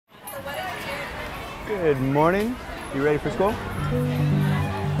Good morning. You ready for school?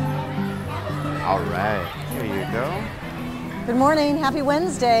 All right, here you go. Good morning, happy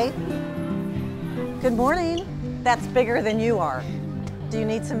Wednesday. Good morning. That's bigger than you are. Do you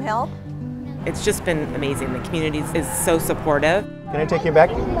need some help? It's just been amazing. The community is so supportive. Can I take you back?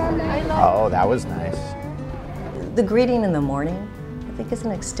 Oh, that was nice. The greeting in the morning, I think, is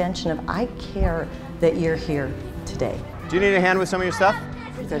an extension of I care that you're here today. Do you need a hand with some of your stuff?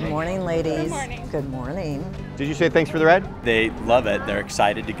 Good morning, ladies. Good morning. Good morning. Did you say thanks for the ride? They love it. They're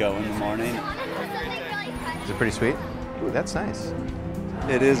excited to go in the morning. Is it pretty sweet? Ooh, that's nice.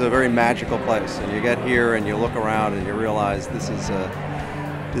 It is a very magical place, and you get here and you look around and you realize this is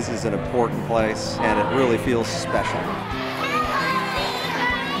an important place, and it really feels special.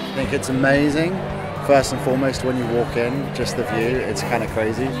 I think it's amazing. First and foremost, when you walk in, just the view, it's kind of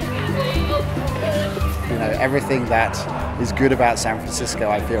crazy. You know, everything that is good about San Francisco,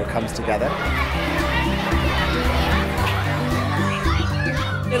 I feel, comes together.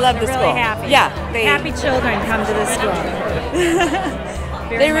 They love the school. Really happy. Yeah. Happy children come to the school.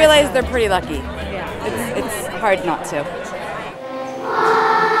 They realize they're pretty lucky. Yeah. It's hard not to.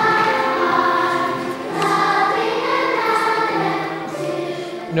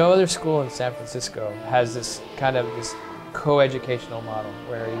 No other school in San Francisco has this kind of co-educational model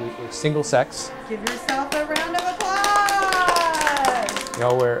where you're single sex. Give yourself a round of applause. You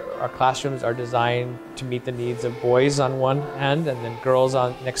know, where our classrooms are designed to meet the needs of boys on one end and then girls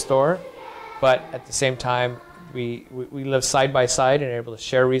on next door. But at the same time, we live side by side and are able to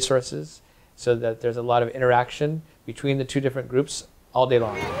share resources so that there's a lot of interaction between the two different groups all day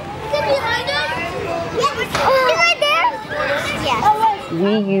long.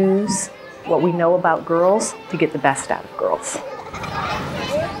 We use what we know about girls to get the best out of girls. Does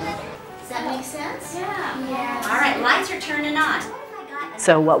that make sense? Yeah. All right, lights are turning on.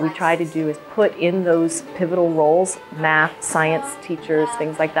 So what we try to do is put in those pivotal roles, math, science teachers,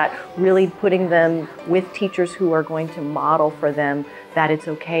 things like that, really putting them with teachers who are going to model for them that it's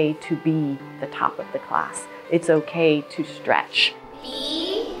okay to be the top of the class. It's okay to stretch.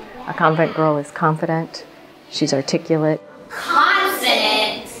 A convent girl is confident, she's articulate.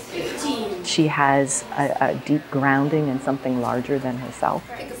 Confident. 15. She has a deep grounding in something larger than herself.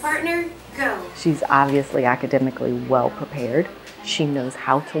 Pick a partner, go. She's obviously academically well prepared. She knows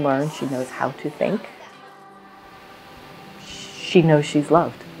how to learn, she knows how to think. She knows she's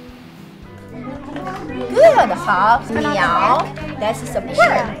loved. Good, 好，秒. That's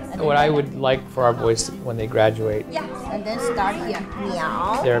support. What I would like for our boys when they graduate, Yeah, and then start here.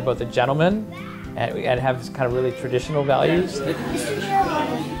 秒. they're both a gentleman and have this kind of really traditional values. But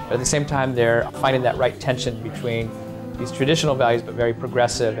at the same time, they're finding that right tension between these traditional values but very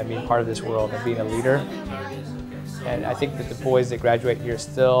progressive and being part of this world and being a leader. And I think that the boys that graduate here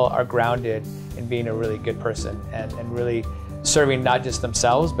still are grounded in being a really good person and really serving not just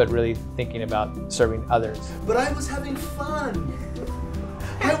themselves, but really thinking about serving others. But I was having fun.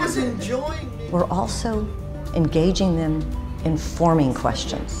 I was enjoying it. We're also engaging them in forming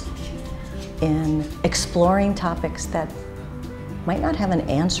questions, in exploring topics that might not have an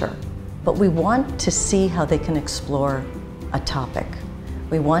answer, but we want to see how they can explore a topic.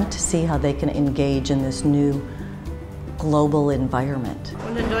 We want to see how they can engage in this new global environment.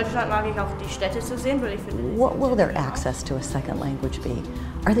 Und in Deutschland mag ich auch die Städte zu sehen, weil ich finde. What will their access to a second language be?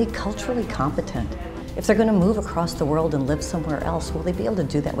 Are they culturally competent? If they're going to move across the world and live somewhere else, will they be able to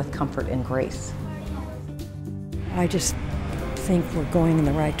do that with comfort and grace? I just think we're going in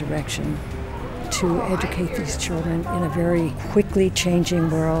the right direction to educate these children in a very quickly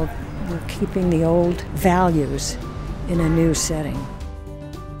changing world. We're keeping the old values in a new setting.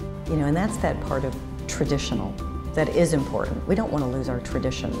 You know, and that's that part of traditional that is important. We don't want to lose our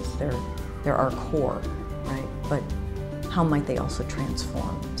traditions. They're our core, right? But how might they also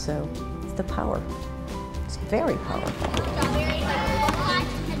transform? So it's the power. It's very powerful.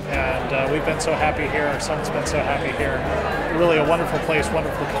 And we've been so happy here. Our son's been so happy here. Really a wonderful place,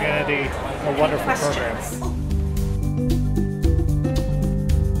 wonderful community, a wonderful program.